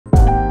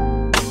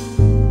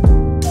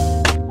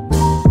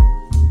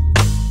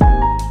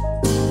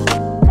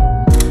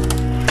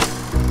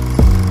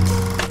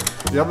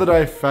The other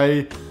day,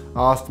 Faye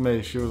asked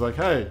me, she was like,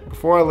 hey,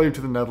 before I leave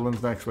to the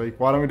Netherlands next week,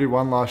 why don't we do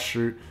one last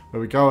shoot where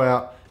we go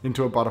out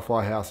into a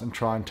butterfly house and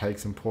try and take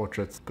some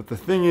portraits. But the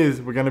thing is,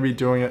 we're going to be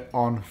doing it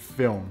on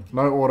film.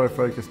 No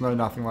autofocus, no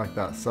nothing like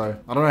that. So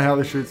I don't know how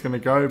this shoot's going to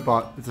go,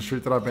 but it's a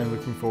shoot that I've been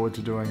looking forward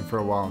to doing for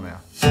a while now.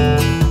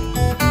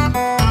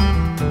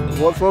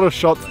 What sort of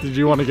shots did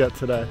you want to get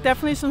today?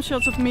 Definitely some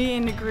shots of me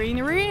in the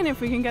greenery, and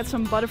if we can get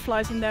some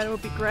butterflies in there, it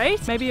would be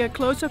great. Maybe a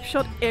close-up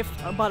shot if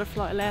a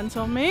butterfly lands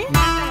on me.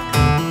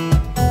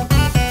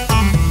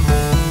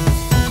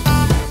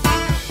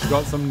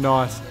 Got some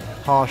nice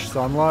harsh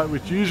sunlight,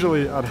 which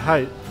usually I'd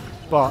hate,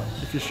 but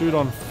if you shoot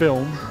on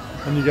film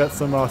and you get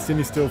some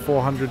Cinestill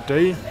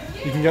 400D,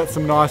 you can get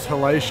some nice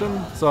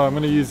halation. So I'm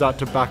going to use that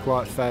to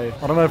backlight Faye.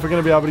 I don't know if we're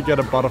going to be able to get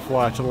a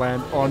butterfly to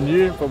land on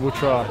you, but we'll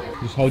try.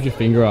 Just hold your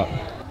finger up.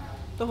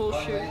 The whole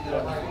shoot.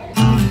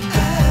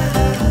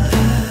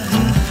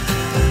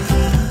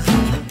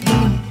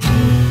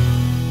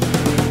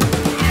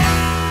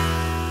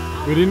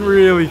 We didn't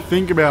really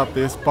think about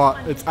this, but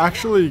it's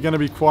actually going to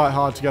be quite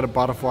hard to get a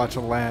butterfly to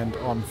land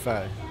on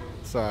Faye.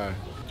 So,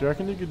 do you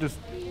reckon you could just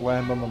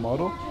land on the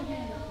model?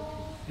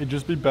 It'd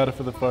just be better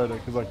for the photo,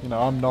 because like, you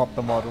know, I'm not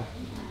the model.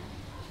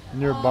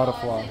 And you're a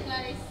butterfly.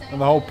 And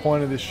the whole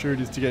point of this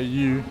shoot is to get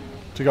you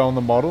to go on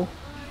the model.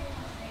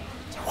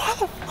 So what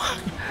the fuck?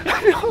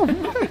 Oh,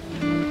 man.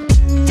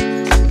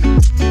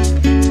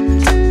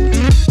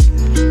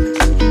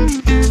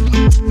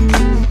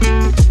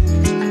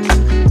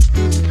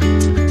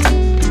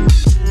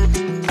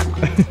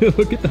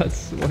 Look at that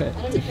sweat.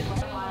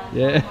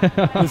 Yeah.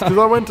 It's because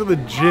I went to the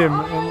gym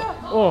and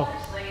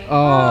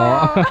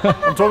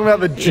I'm talking about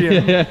the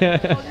gym. Yeah.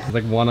 It's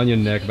like one on your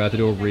neck about to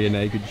do a rear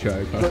naked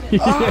choke.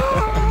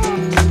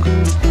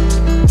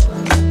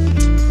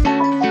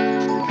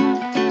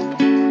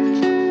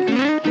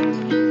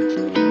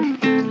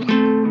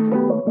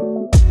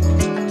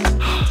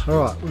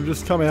 Alright, we've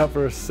just come out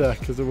for a sec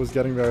because it was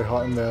getting very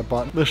hot in there,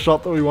 but the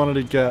shot that we wanted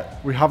to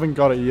get, we haven't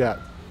got it yet.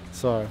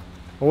 So,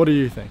 what do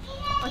you think?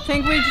 I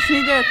think we just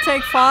need to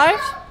take 5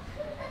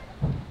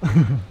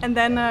 and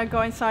then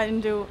go inside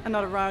and do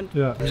another round.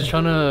 Yeah. I'm just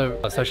trying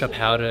to search up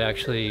how to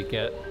actually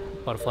get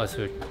butterflies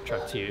to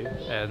attract to you,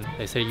 and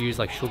they say use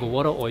like sugar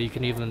water, or you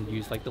can even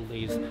use like the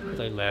leaves that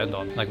they land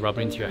on, like rub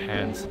it into your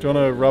hands. Do you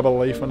want to rub a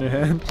leaf on your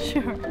hand?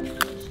 Sure.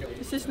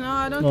 Is this no?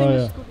 I don't think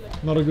it's good.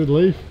 Not a good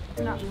leaf?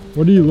 No.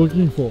 What are you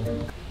looking for?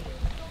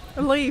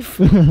 A leaf.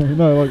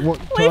 No, like what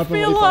type Leave of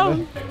me leaf?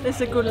 alone. This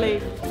is a good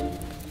leaf.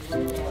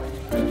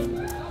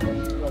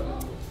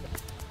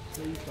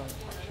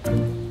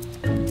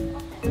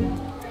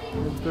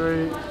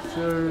 3,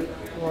 2,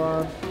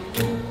 1.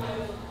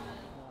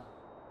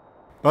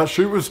 That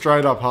shoot was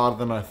straight up harder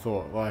than I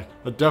thought. Like,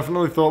 I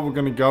definitely thought we were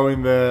going to go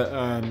in there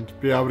and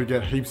be able to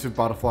get heaps of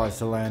butterflies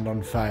to land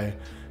on Faye.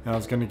 And I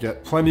was going to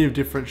get plenty of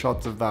different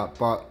shots of that,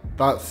 but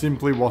that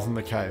simply wasn't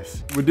the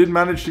case. We did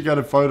manage to get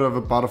a photo of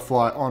a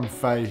butterfly on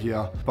Faye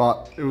here,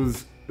 but it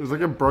was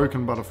like a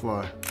broken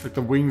butterfly. Like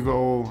the wings were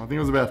all, I think it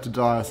was about to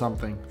die or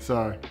something.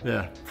 So,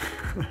 yeah.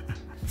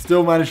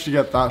 Still managed to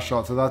get that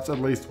shot, so that's at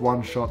least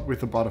one shot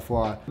with a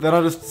butterfly. Then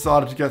I just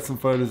decided to get some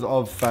photos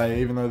of Faye,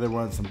 even though there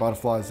weren't some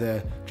butterflies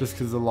there, just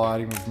because the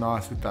lighting was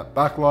nice with that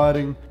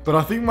backlighting. But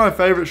I think my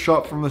favorite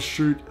shot from the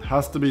shoot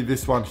has to be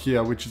this one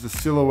here, which is a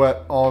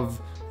silhouette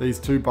of these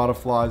 2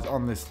 butterflies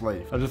on this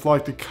leaf. I just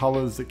like the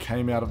colors that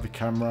came out of the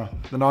camera.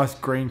 The nice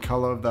green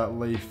color of that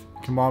leaf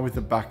combined with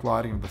the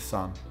backlighting of the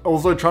sun.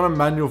 Also, trying to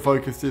manual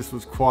focus this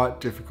was quite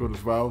difficult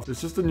as well.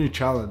 It's just a new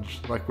challenge.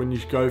 Like when you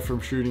go from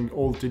shooting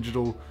all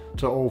digital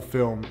to all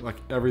film, like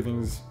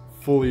everything's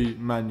fully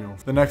manual.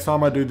 The next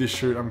time I do this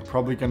shoot, I'm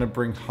probably going to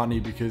bring honey,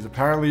 because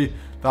apparently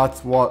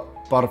that's what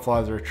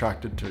butterflies are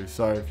attracted to.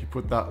 So if you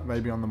put that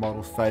maybe on the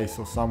model's face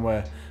or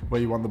somewhere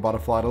where you want the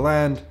butterfly to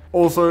land.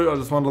 Also, I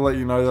just wanted to let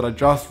you know that I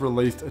just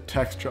released a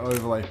texture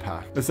overlay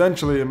pack.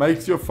 Essentially, it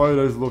makes your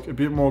photos look a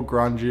bit more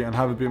grungy and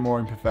have a bit more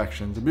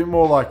imperfections, a bit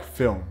more like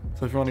film.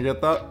 So if you want to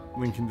get that,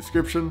 link in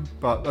description.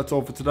 But that's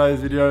all for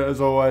today's video.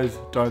 As always,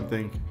 don't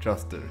think,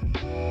 just do.